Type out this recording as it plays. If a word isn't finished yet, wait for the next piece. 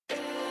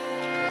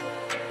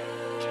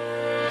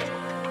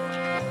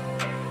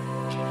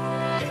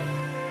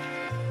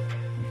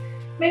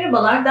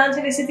Merhabalar,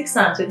 Dental Estetik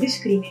Center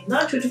Diş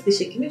Kliniğinden çocuk diş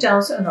hekimi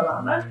Cansu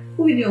Önalan ben.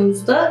 Bu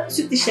videomuzda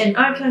süt dişlerinin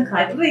erken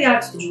kaybı ve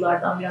yer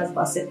tutuculardan biraz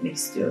bahsetmek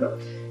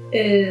istiyorum.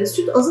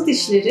 Süt azı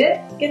dişleri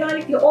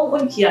genellikle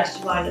 10-12 yaş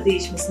civarında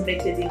değişmesini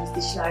beklediğimiz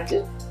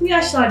dişlerdir. Bu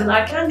yaşlarda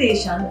erken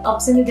değişen,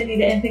 apse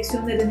nedeniyle,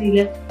 enfeksiyon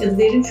nedeniyle ya da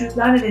derin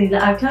çürükler nedeniyle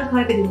erken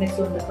kaybedilmek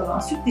zorunda kalan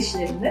süt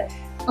dişlerinde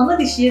ana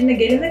diş yerine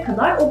gelene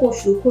kadar o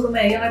boşluğu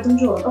korumaya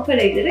yardımcı olan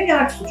apareylere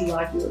yer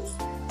tutucular diyoruz.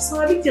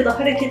 Sabit ya da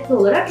hareketli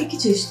olarak iki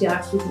çeşit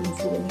yer tutucumuz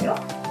bulunuyor.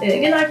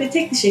 Genellikle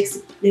tek diş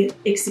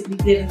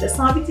eksikliklerinde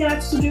sabit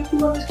yer tutucuyu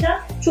kullanırken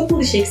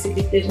çoklu diş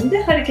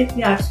eksikliklerinde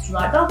hareketli yer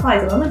tutuculardan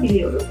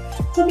faydalanabiliyoruz.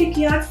 Tabii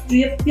ki yer tutucu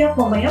yapıp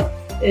yapmamaya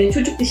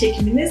çocuk diş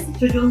hekiminiz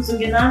çocuğunuzun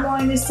genel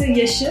muayenesi,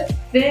 yaşı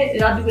ve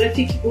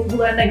radyografik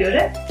bulgularına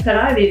göre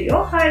karar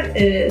veriyor. Her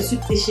süt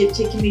dişi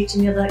çekimi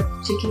için ya da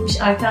çekilmiş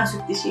erken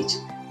süt dişi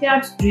için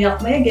yer tutucu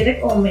yapmaya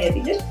gerek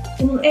olmayabilir.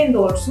 Bunun en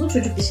doğrusunu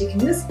çocuk diş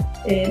hekiminiz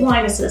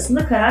muayene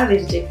sırasında karar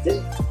verecektir.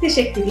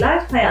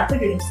 Teşekkürler, hayata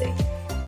gülümseyin.